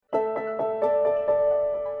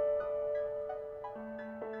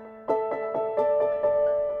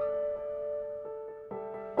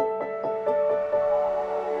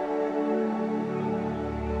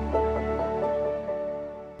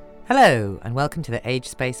Hello and welcome to the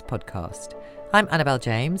AgeSpace podcast. I'm Annabelle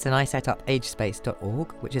James and I set up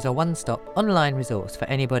agespace.org, which is a one-stop online resource for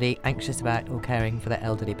anybody anxious about or caring for their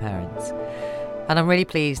elderly parents. And I'm really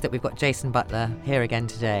pleased that we've got Jason Butler here again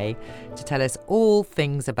today to tell us all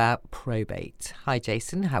things about probate. Hi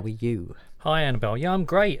Jason, how are you? Hi Annabelle, yeah I'm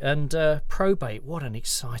great, and probate, what an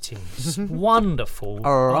exciting, wonderful,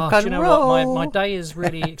 rock and you know roll. what, my day is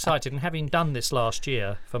really excited, and having done this last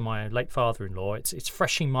year for my late father-in-law, it's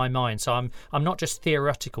fresh in my mind, so I'm not just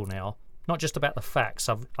theoretical now, not just about the facts,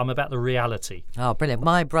 I'm about the reality. Oh, brilliant.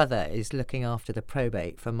 My brother is looking after the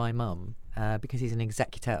probate for my mum because he's an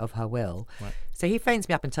executor of her will. Right. So he phones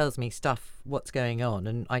me up and tells me what's going on,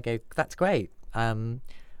 and I go, that's great.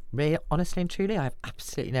 Really, honestly and truly, I have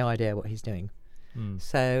absolutely no idea what he's doing.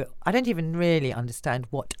 So I don't even really understand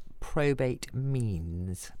what probate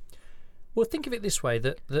means. Well, think of it this way,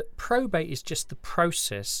 that probate is just the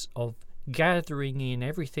process of gathering in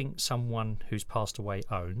everything someone who's passed away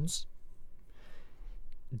owns,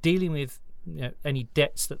 dealing with any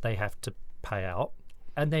debts that they have to pay out,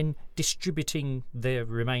 and then distributing their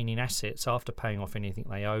remaining assets after paying off anything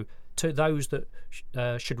they owe to those that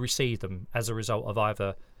should receive them as a result of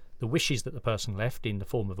either the wishes that the person left in the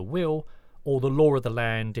form of a will or the law of the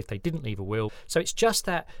land if they didn't leave a will. So it's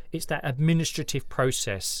that administrative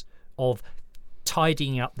process of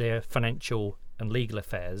tidying up their financial and legal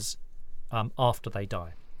affairs after they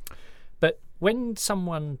die. But when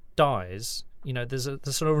someone dies, there's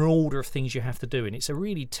sort of an order of things you have to do, and it's a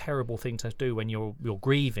really terrible thing to do when you're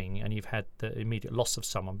grieving and you've had the immediate loss of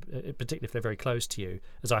someone, particularly if they're very close to you,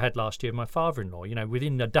 as I had last year with my father-in-law.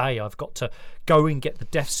 Within a day I've got to go and get the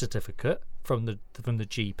death certificate from the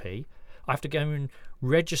GP. I have to go and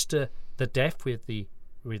register the death with the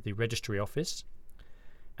registry office,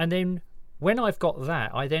 and then when I've got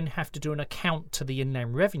that, I then have to do an account to the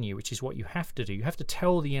Inland Revenue, which is what you have to do. You have to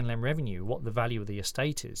tell the Inland Revenue what the value of the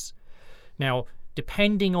estate is. Now,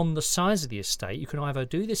 depending on the size of the estate, you can either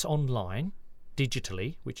do this online,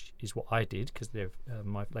 digitally, which is what I did, because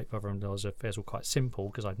my late father-in-law's affairs were quite simple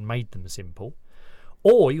because I'd made them simple,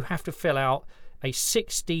 or you have to fill out a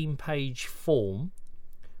 16-page form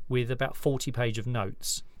with about 40 pages of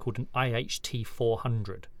notes called an IHT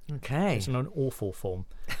 400. Okay. It's an awful form.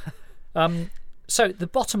 So the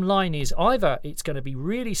bottom line is either it's going to be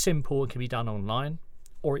really simple and can be done online,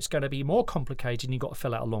 or it's going to be more complicated and you've got to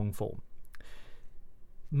fill out a long form.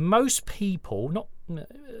 Most people, not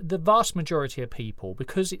the vast majority of people,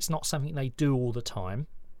 because it's not something they do all the time,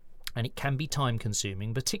 and it can be time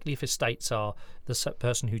consuming, particularly if estates are the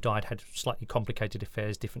person who died had slightly complicated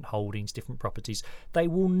affairs, different holdings, different properties, they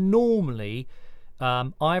will normally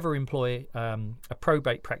either employ a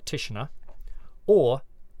probate practitioner or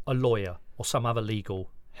a lawyer or some other legal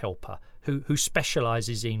helper who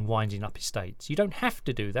specialises in winding up estates. You don't have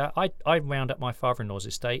to do that. I wound up my father-in-law's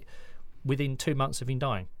estate within 2 months of him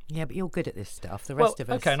dying. Yeah, but you're good at this stuff. The rest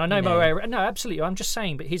of us... Okay, and I know my way around. No, absolutely. I'm just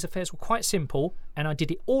saying, but his affairs were quite simple, and I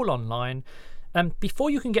did it all online.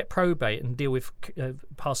 Before you can get probate and deal with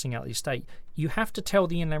passing out the estate, you have to tell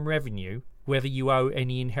the Inland Revenue whether you owe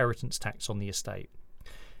any inheritance tax on the estate.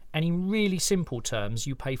 And in really simple terms,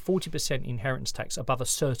 you pay 40% inheritance tax above a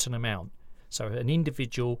certain amount. So an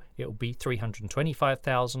individual, it will be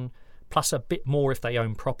 $325,000 plus a bit more if they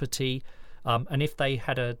own property, and if they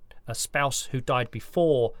had a spouse who died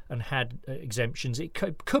before and had exemptions, it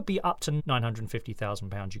could be up to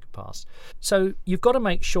 £950,000 you could pass. So you've got to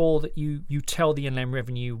make sure that you tell the Inland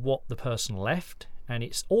Revenue what the person left, and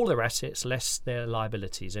it's all their assets less their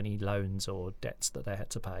liabilities, any loans or debts that they had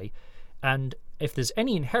to pay. And if there's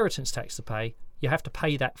any inheritance tax to pay, you have to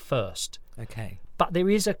pay that first. Okay. But there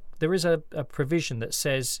is a provision that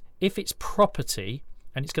says if it's property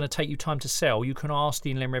and it's going to take you time to sell, you can ask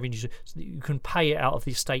the Inland Revenue so that you can pay it out of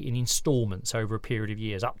the estate in instalments over a period of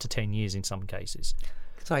years, up to 10 years in some cases.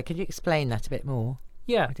 Sorry, could you explain that a bit more?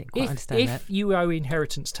 Yeah. I didn't quite understand that. If you owe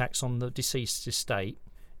inheritance tax on the deceased estate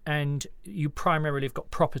and you primarily have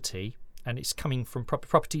got property and it's coming from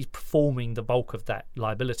properties performing the bulk of that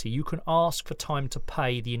liability, you can ask for time to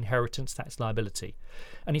pay the inheritance tax liability.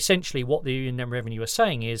 And essentially what the Inland Revenue are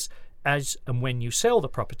saying is, as and when you sell the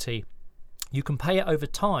property, you can pay it over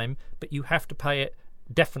time, but you have to pay it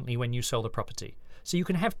definitely when you sell the property. So you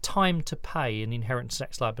can have time to pay an inheritance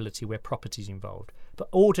tax liability where property is involved. But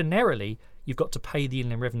ordinarily, you've got to pay the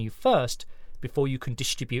Inland Revenue first before you can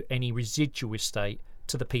distribute any residual estate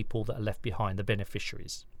to the people that are left behind, the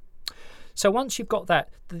beneficiaries. So once you've got that,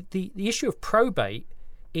 the issue of probate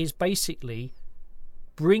is basically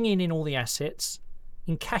bringing in all the assets,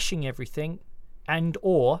 encashing everything, and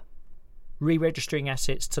or re-registering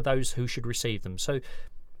assets to those who should receive them. So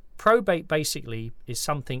probate basically is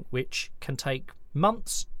something which can take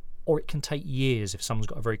months or it can take years if someone's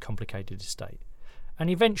got a very complicated estate.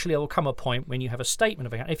 And eventually there will come a point when you have a statement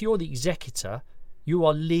of account. If you're the executor, you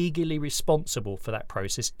are legally responsible for that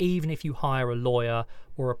process, even if you hire a lawyer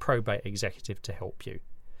or a probate executive to help you.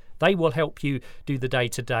 They will help you do the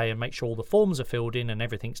day-to-day and make sure all the forms are filled in and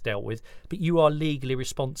everything's dealt with, but you are legally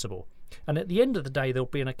responsible. And at the end of the day, there'll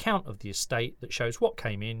be an account of the estate that shows what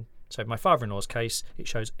came in. So in my father-in-law's case, it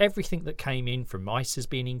shows everything that came in, from ISAs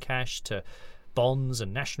being in cash to bonds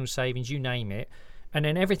and national savings, you name it. And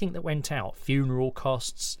then everything that went out, funeral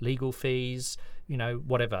costs, legal fees,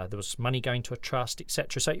 whatever. There was money going to a trust,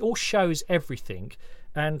 etc. So it all shows everything.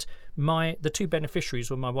 And the two beneficiaries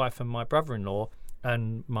were my wife and my brother-in-law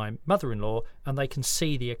and my mother-in-law, and they can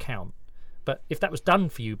see the account. But if that was done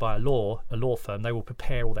for you by a law firm, they will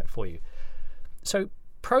prepare all that for you. So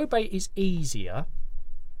probate is easier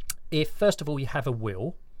if, first of all, you have a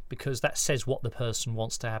will, because that says what the person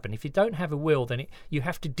wants to happen. If you don't have a will, then you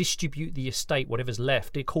have to distribute the estate, whatever's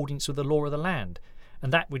left, according to the law of the land.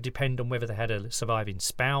 And that would depend on whether they had a surviving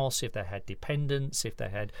spouse, if they had dependents, if they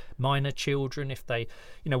had minor children, if they,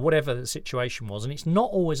 whatever the situation was. And it's not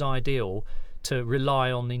always ideal to rely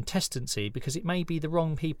on intestacy, because it may be the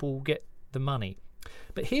wrong people get the money.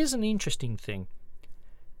 But here's an interesting thing.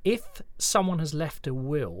 If someone has left a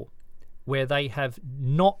will where they have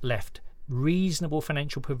not left reasonable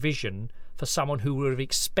financial provision for someone who would have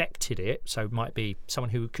expected it, so it might be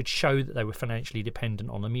someone who could show that they were financially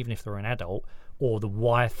dependent on them, even if they're an adult, or the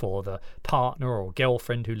wife or the partner or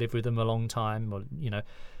girlfriend who lived with them a long time, or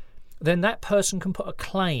then that person can put a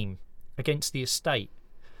claim against the estate.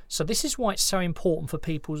 So this is why it's so important for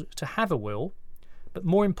people to have a will, but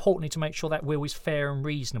more importantly to make sure that will is fair and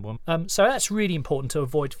reasonable. So that's really important to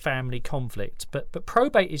avoid family conflict. But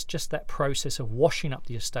probate is just that process of washing up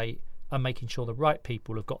the estate and making sure the right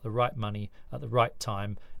people have got the right money at the right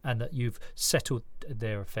time and that you've settled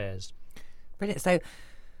their affairs. Brilliant. So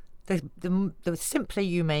the simpler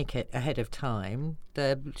you make it ahead of time,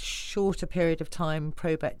 the shorter period of time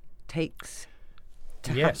probate takes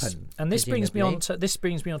to happen. And this brings me on to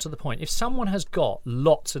the point. If someone has got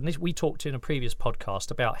lots, and we talked in a previous podcast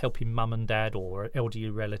about helping mum and dad or an elderly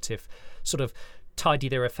relative sort of tidy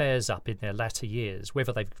their affairs up in their latter years,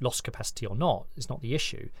 whether they've lost capacity or not is not the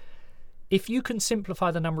issue. If you can simplify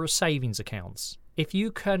the number of savings accounts, if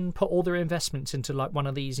you can put all their investments into like one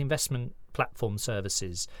of these investment platform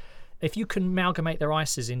services, if you can amalgamate their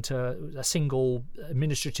ISAs into a single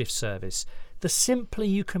administrative service, the simpler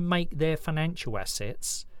you can make their financial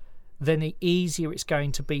assets, then the easier it's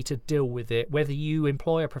going to be to deal with it, whether you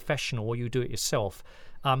employ a professional or you do it yourself.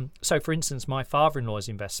 So, for instance, my father-in-law's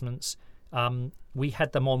investments, we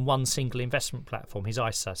had them on one single investment platform, his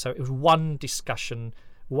ISA. So it was one discussion,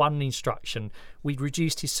 one instruction. We'd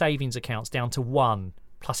reduced his savings accounts down to one,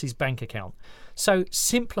 plus his bank account. So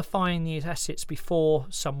simplifying the assets before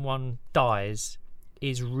someone dies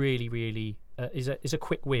is really, really is a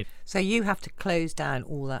quick win. So you have to close down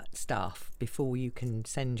all that stuff before you can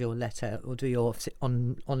send your letter or do your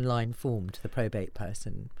online form to the probate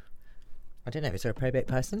person. I don't know, is there a probate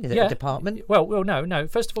person? Is it a department? Well, no.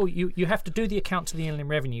 First of all, you have to do the account to the Inland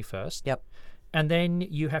Revenue first. Yep. And then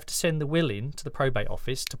you have to send the will in to the probate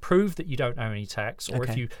office to prove that you don't owe any tax, or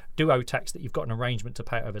if you do owe tax, that you've got an arrangement to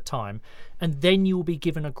pay it over time. And then you will be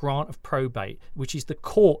given a grant of probate, which is the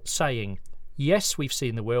court saying, yes, we've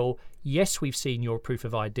seen the will. Yes, we've seen your proof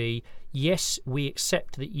of ID. Yes, we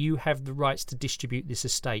accept that you have the rights to distribute this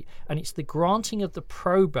estate. And it's the granting of the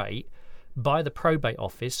probate by the probate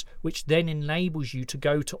office, which then enables you to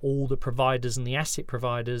go to all the providers and the asset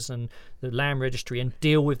providers and the land registry and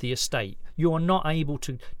deal with the estate. You are not able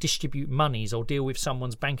to distribute monies or deal with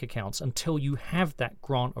someone's bank accounts until you have that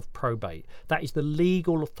grant of probate. That is the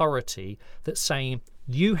legal authority that's saying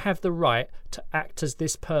you have the right to act as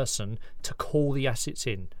this person to call the assets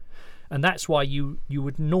in. And that's why you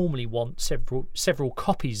would normally want several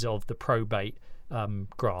copies of the probate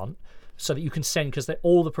grant, so that you can send, because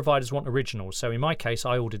all the providers want originals. So in my case,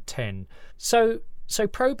 I ordered 10. So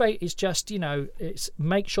probate is just, it's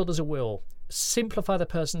make sure there's a will. Simplify the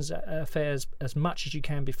person's affairs as much as you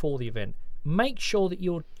can before the event. Make sure that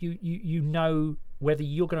you know whether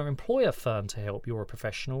you're going to employ a firm to help you or a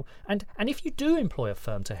professional. And if you do employ a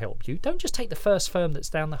firm to help you, don't just take the first firm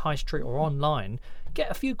that's down the high street or online.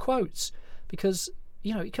 Get a few quotes, because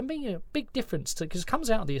it can be a big difference because it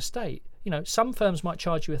comes out of the estate. Some firms might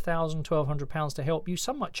charge you £1,000, £1,200 to help you.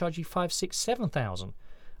 Some might charge you £5,000, £6,000, £7,000.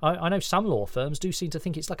 I know some law firms do seem to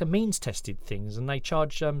think it's like a means-tested things, and they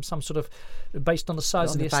charge some sort of based on the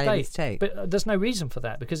size of the estate. But there's no reason for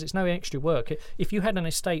that, because it's no extra work. If you had an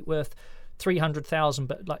estate worth 300,000,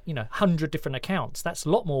 but 100 different accounts. That's a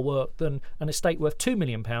lot more work than an estate worth £2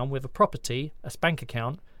 million with a property, a bank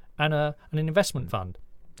account, and an investment fund.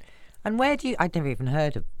 And where do you? I'd never even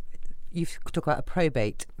heard of. You talk about a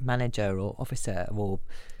probate manager or officer or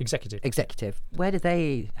executive. Where do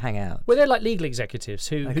they hang out? Well, they're like legal executives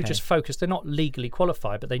who just focus. They're not legally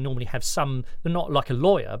qualified, but they normally have some. They're not like a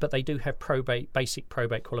lawyer, but they do have basic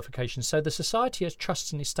probate qualifications. So the Society of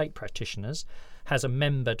Trusts and Estate Practitioners has a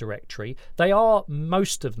member directory.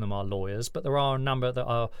 Most of them are lawyers, but there are a number that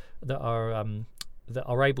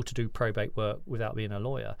are able to do probate work without being a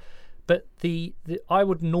lawyer. But I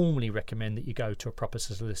would normally recommend that you go to a proper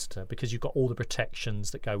solicitor, because you've got all the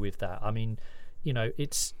protections that go with that. I mean,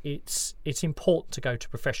 it's important to go to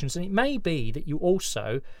professionals, and it may be that you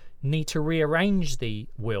also need to rearrange the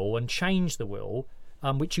will and change the will,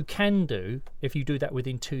 which you can do if you do that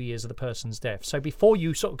within 2 years of the person's death. So before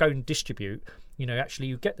you sort of go and distribute, actually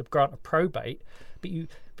you get the grant of probate, but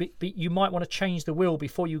you might want to change the will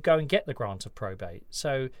before you go and get the grant of probate.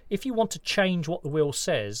 So if you want to change what the will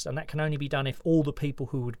says, and that can only be done if all the people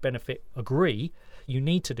who would benefit agree, you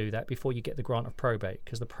need to do that before you get the grant of probate,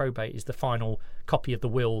 because the probate is the final copy of the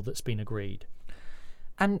will that's been agreed.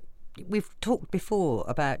 And we've talked before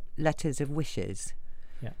about letters of wishes.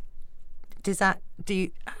 Yeah.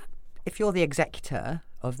 If you're the executor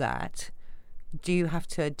of that, do you have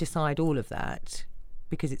to decide all of that?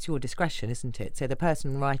 Because it's your discretion, isn't it? So the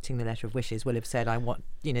person writing the letter of wishes will have said, I want,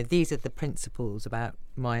 these are the principles about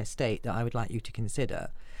my estate that I would like you to consider.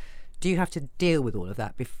 Do you have to deal with all of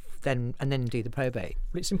that and then do the probate?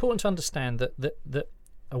 Well, it's important to understand that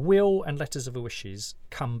a will and letters of wishes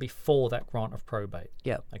come before that grant of probate.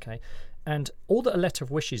 Yeah. Okay. And all that a letter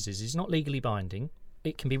of wishes is not legally binding.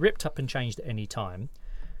 It can be ripped up and changed at any time.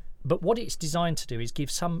 But what it's designed to do is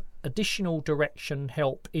give some additional direction,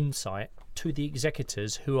 help, insight to the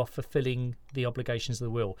executors who are fulfilling the obligations of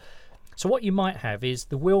the will. So what you might have is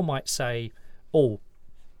the will might say,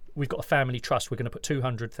 we've got a family trust, we're going to put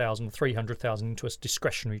 200,000, 300,000 into a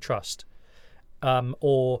discretionary trust.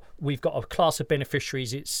 Or we've got a class of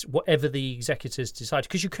beneficiaries, it's whatever the executors decide.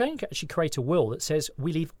 Because you can actually create a will that says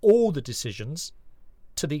we leave all the decisions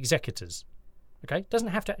to the executors. Okay, it doesn't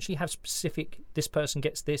have to actually have specific, this person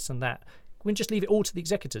gets this and that. We can just leave it all to the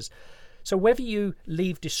executors. So wherever you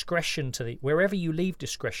leave discretion to the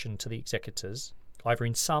executors, either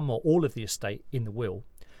in some or all of the estate in the will,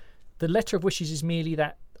 the letter of wishes is merely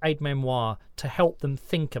that aide-memoire to help them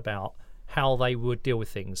think about how they would deal with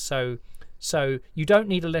things. So you don't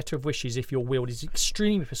need a letter of wishes if your will is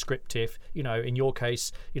extremely prescriptive. In your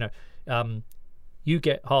case, you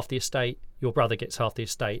get half the estate, your brother gets half the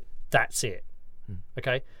estate. That's it.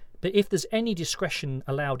 Okay, but if there's any discretion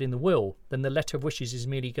allowed in the will, then the letter of wishes is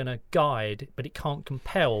merely going to guide, but it can't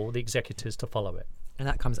compel the executors to follow it. And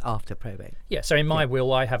that comes after probate. Yeah, so in my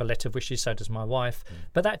will, I have a letter of wishes, so does my wife.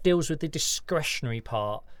 But that deals with the discretionary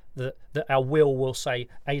part, that our will say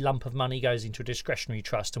a lump of money goes into a discretionary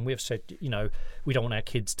trust, and we've said, we don't want our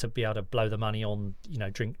kids to be able to blow the money on,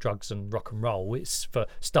 drink, drugs and rock and roll. It's for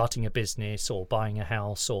starting a business or buying a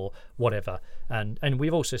house or whatever. And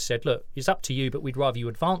we've also said, look, it's up to you, but we'd rather you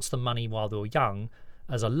advance the money while they're young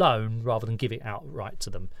as a loan rather than give it outright to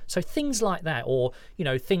them. So things like that, or,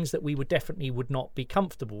 things that we would not be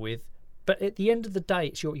comfortable with. But at the end of the day,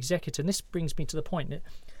 it's your executor. And this brings me to the point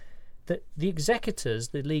that the executors,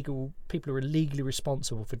 the legal people who are legally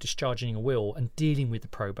responsible for discharging a will and dealing with the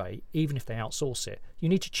probate, even if they outsource it, you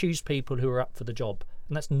need to choose people who are up for the job,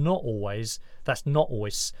 and that's not always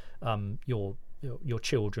your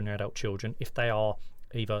children, your adult children, if they are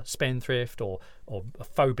either spendthrift or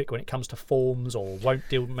phobic when it comes to forms, or won't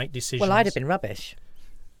make decisions. Well, I'd have been rubbish.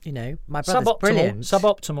 My brother's brilliant.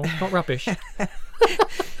 Suboptimal, not rubbish.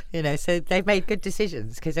 So they've made good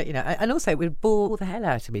decisions because, and also it would bore the hell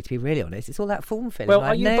out of me, to be really honest. It's all that form filling. Well,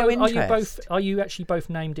 are you actually both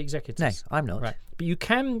named executors? No, I'm not. Right, but you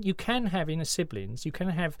can have in a siblings. You can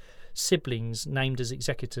have siblings named as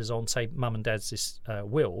executors on, say, mum and dad's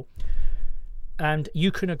will, and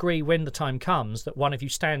you can agree when the time comes that one of you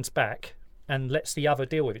stands back and lets the other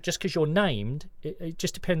deal with it. Just because you're named, it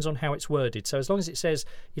just depends on how it's worded. So as long as it says,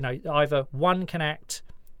 either one can act.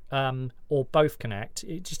 Or both can act.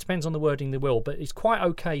 It just depends on the wording of the will, but it's quite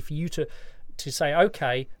okay for you to say,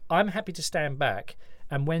 okay, I'm happy to stand back,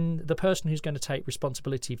 and when the person who's going to take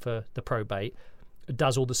responsibility for the probate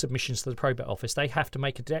does all the submissions to the probate office, they have to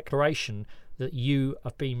make a declaration that you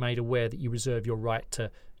have been made aware that you reserve your right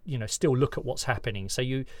to, still look at what's happening. So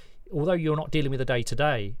although you're not dealing with the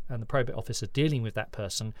day-to-day and the probate office are dealing with that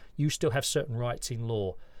person, you still have certain rights in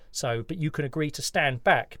law. So, but you can agree to stand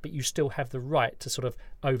back, but you still have the right to sort of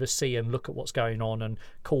oversee and look at what's going on and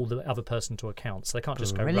call the other person to account. So they can't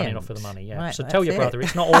just go running off with the money. Yeah. Right, so tell your brother it.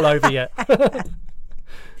 It's not all over yet.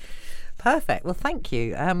 Perfect. Well, thank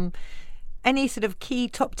you. Any sort of key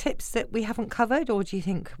top tips that we haven't covered, or do you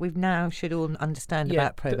think we've now should all understand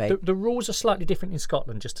about probate? The rules are slightly different in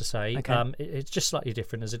Scotland, just to say. Okay. It's just slightly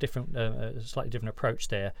different. There's a different, slightly different approach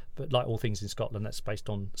there. But like all things in Scotland, that's based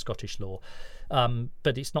on Scottish law.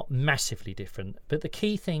 But it's not massively different. But the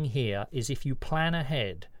key thing here is if you plan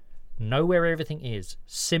ahead, know where everything is,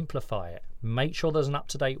 simplify it, make sure there's an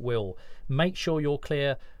up-to-date will, make sure you're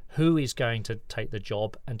clear who is going to take the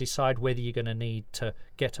job, and decide whether you're going to need to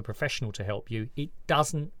get a professional to help you. It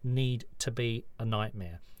doesn't need to be a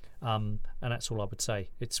nightmare. And that's all I would say.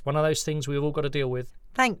 It's one of those things we've all got to deal with.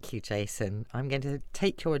 Thank you, Jason. I'm going to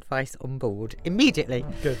take your advice on board immediately.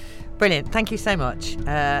 Good. Brilliant. Thank you so much.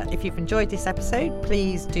 If you've enjoyed this episode,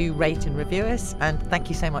 please do rate and review us. And thank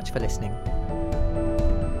you so much for listening.